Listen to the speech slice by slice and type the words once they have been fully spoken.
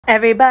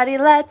Everybody,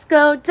 let's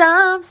go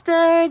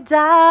dumpster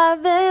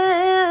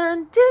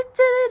diving. Do,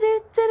 do, do,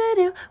 do, do,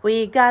 do.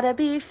 We gotta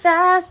be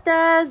fast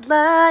as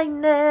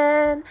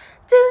lightning.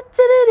 Do,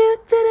 do, do,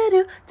 do, do,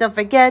 do. Don't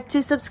forget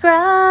to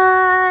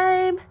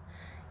subscribe.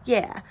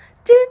 Yeah.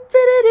 Do,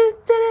 do, do, do,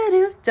 do,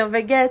 do. Don't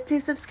forget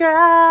to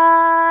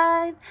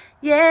subscribe.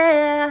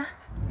 Yeah.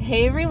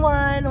 Hey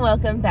everyone,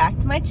 welcome back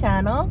to my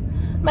channel.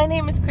 My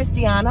name is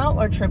Christiana,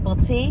 or Triple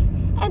T,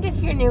 and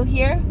if you're new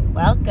here,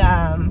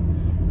 welcome.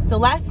 So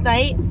last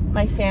night,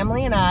 my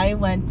family and I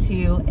went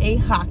to a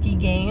hockey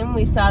game.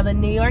 We saw the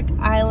New York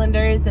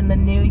Islanders in the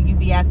new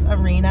UBS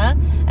Arena,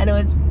 and it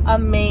was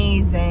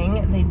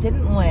amazing. They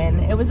didn't win.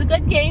 It was a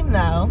good game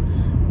though,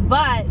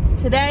 but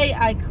today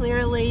I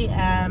clearly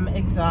am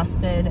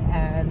exhausted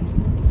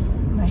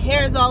and my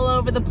hair is all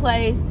over the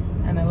place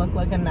and I look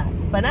like a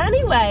nut. But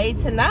anyway,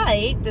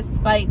 tonight,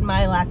 despite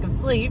my lack of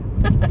sleep,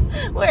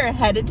 we're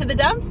headed to the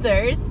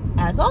dumpsters,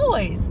 as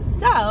always.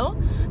 So,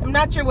 I'm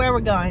not sure where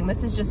we're going.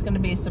 This is just going to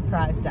be a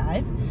surprise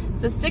dive.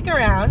 So stick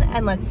around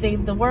and let's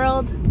save the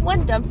world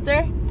one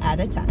dumpster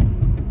at a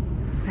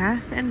time.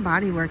 Bath and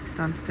Body Works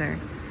dumpster.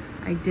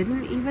 I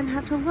didn't even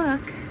have to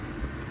look.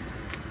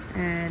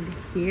 And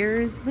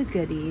here's the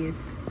goodies.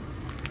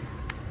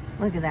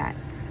 Look at that.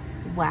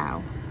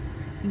 Wow.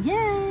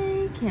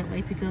 Yay! Can't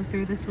wait to go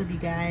through this with you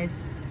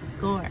guys.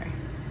 Score.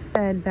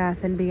 Bed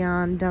Bath &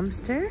 Beyond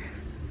dumpster.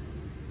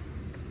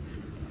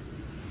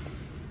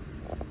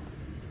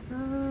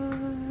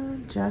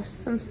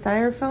 Just some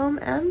styrofoam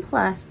and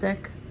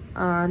plastic.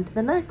 On to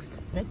the next.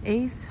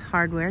 Ace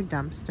Hardware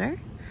dumpster.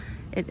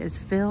 It is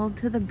filled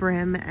to the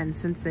brim, and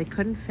since they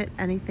couldn't fit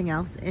anything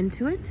else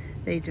into it,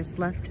 they just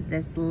left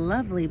this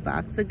lovely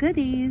box of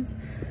goodies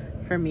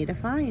for me to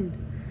find.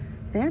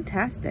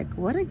 Fantastic.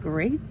 What a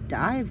great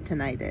dive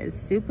tonight is.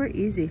 Super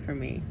easy for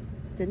me.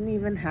 Didn't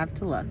even have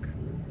to look.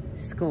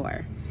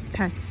 Score.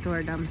 Pet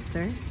store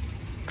dumpster.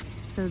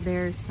 So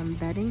there's some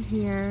bedding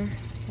here.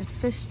 A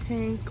fish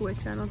tank,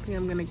 which I don't think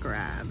I'm gonna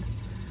grab.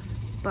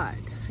 But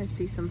I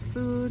see some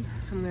food.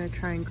 I'm gonna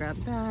try and grab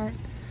that.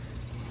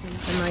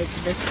 And like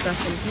this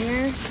stuff in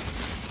here.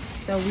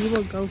 So we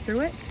will go through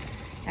it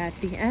at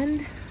the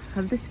end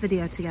of this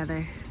video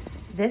together.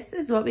 This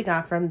is what we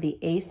got from the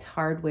Ace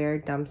Hardware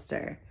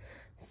dumpster.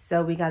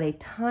 So we got a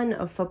ton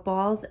of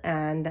footballs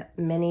and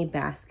mini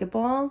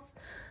basketballs.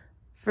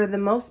 For the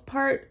most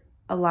part,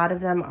 a lot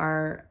of them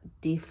are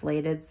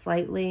deflated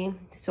slightly.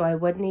 So I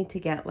would need to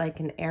get like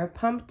an air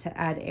pump to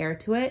add air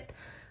to it.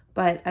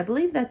 But I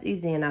believe that's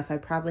easy enough. I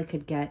probably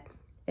could get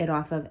it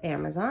off of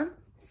Amazon.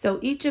 So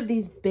each of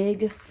these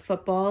big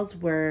footballs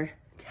were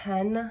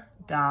 $10.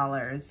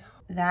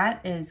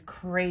 That is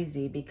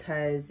crazy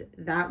because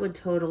that would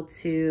total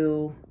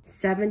to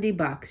 70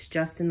 bucks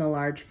just in the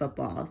large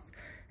footballs.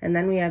 And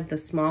then we have the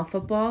small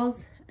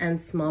footballs and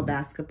small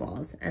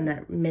basketballs and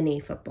that mini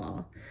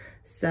football.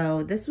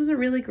 So this was a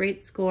really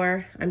great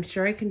score. I'm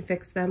sure I can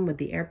fix them with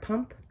the air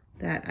pump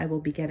that I will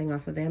be getting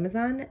off of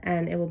Amazon,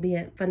 and it will be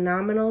a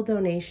phenomenal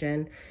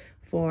donation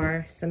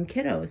for some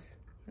kiddos.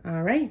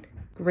 All right,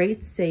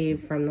 great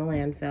save from the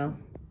landfill.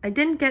 I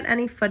didn't get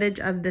any footage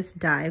of this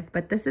dive,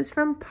 but this is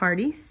from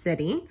Party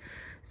City.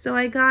 So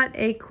I got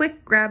a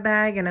quick grab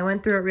bag and I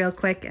went through it real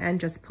quick and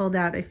just pulled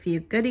out a few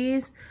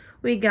goodies.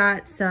 We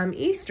got some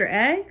Easter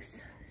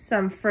eggs,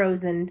 some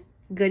frozen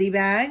goodie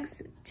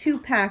bags, 2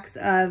 packs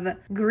of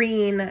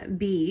green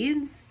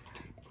beads,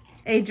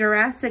 a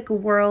Jurassic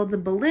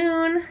World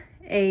balloon,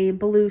 a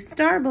blue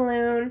star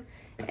balloon,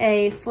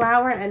 a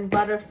flower and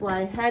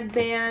butterfly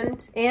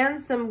headband, and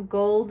some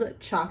gold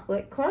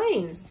chocolate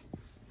coins.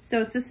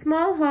 So it's a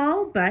small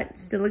haul, but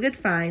still a good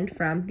find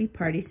from the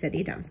Party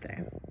City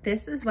dumpster.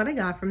 This is what I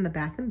got from the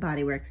Bath &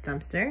 Body Works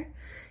dumpster.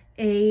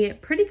 A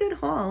pretty good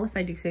haul, if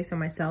I do say so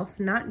myself.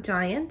 Not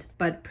giant,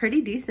 but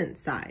pretty decent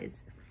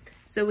size.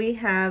 So we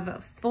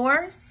have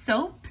 4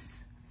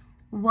 soaps,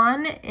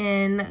 1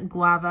 in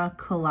Guava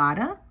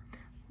Colada,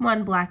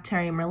 1 Black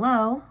Cherry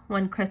Merlot,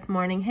 1 Crisp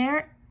Morning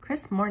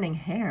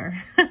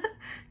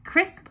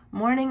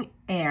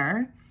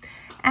Air,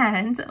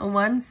 and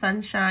 1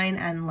 Sunshine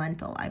and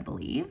Lentil, I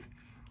believe.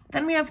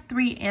 Then we have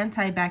 3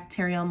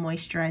 antibacterial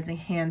moisturizing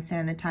hand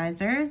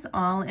sanitizers,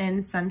 all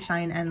in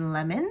Sunshine and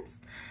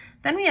Lemons.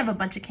 Then we have a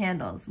bunch of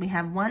candles. We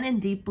have 1 in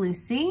Deep Blue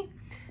Sea,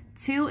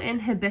 2 in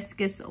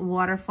Hibiscus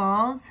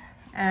Waterfalls,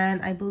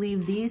 and I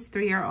believe these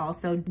 3 are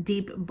also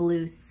Deep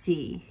Blue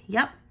Sea.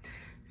 Yep,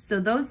 so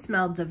those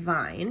smell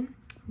divine.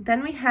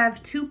 Then we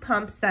have 2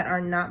 pumps that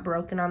are not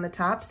broken on the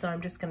top, so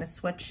I'm just gonna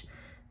switch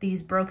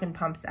these broken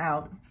pumps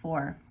out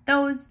for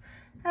those.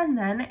 And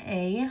then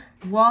a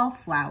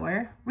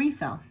wallflower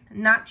refill.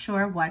 Not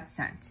sure what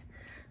scent.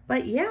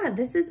 But yeah,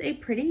 this is a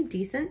pretty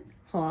decent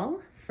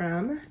haul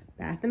from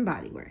Bath &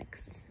 Body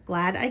Works.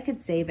 Glad I could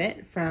save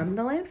it from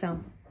the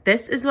landfill.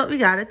 This is what we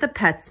got at the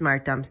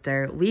PetSmart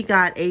dumpster. We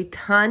got a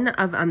ton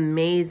of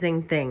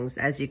amazing things,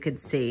 as you could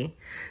see.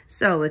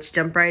 So let's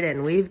jump right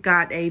in. We've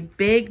got a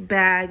big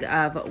bag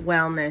of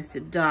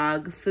wellness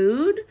dog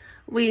food.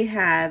 We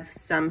have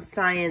some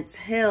Science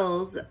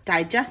Hills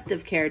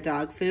digestive care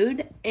dog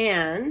food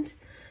and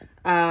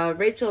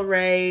Rachel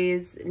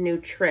Ray's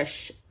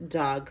Nutrish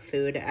dog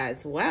food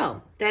as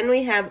well. Then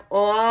we have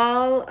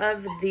all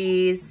of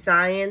these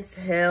Science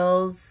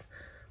Hills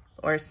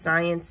or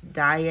Science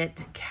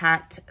Diet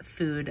cat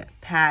food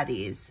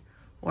patties.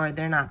 Or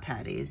they're not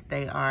patties,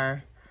 they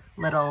are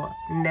little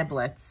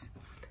niblets.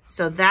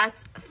 So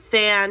that's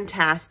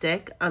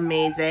fantastic,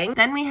 amazing.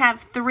 Then we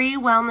have 3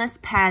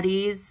 Wellness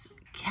Patties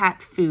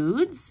cat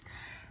foods.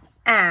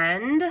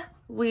 And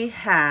we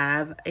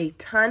have a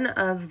ton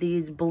of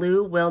these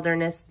Blue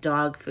Wilderness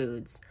dog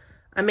foods.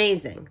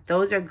 Amazing.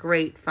 Those are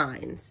great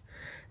finds.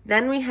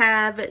 Then we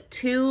have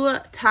 2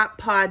 Top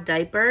Pod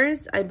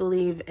diapers, I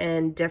believe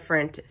in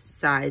different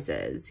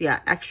sizes.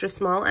 Yeah, extra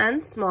small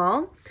and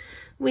small.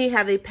 We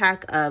have a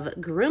pack of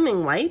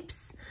grooming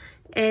wipes,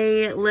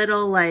 a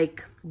little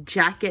like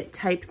jacket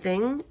type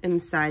thing in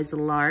size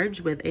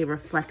large with a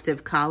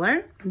reflective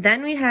collar.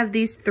 Then we have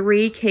these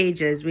 3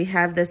 cages. We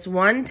have this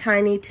one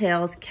Tiny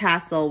Tails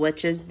Castle,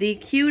 which is the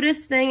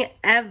cutest thing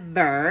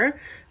ever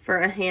for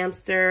a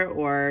hamster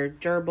or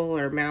gerbil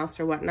or mouse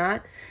or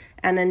whatnot.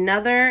 And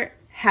another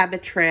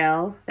Habit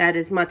Trail that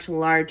is much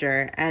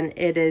larger, and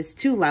it is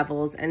 2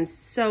 levels and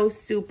so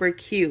super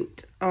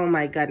cute. Oh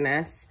my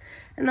goodness.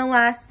 And the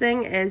last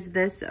thing is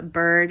this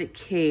bird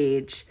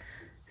cage.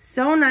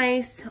 So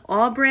nice,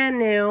 all brand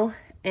new,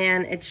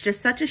 and it's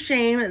just such a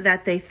shame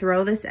that they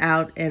throw this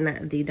out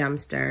in the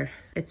dumpster.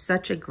 It's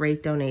such a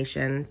great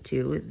donation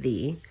to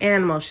the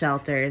animal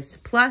shelters.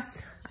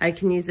 Plus, I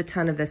can use a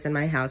ton of this in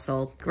my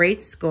household.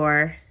 Great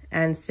score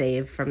and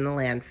save from the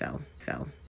landfill.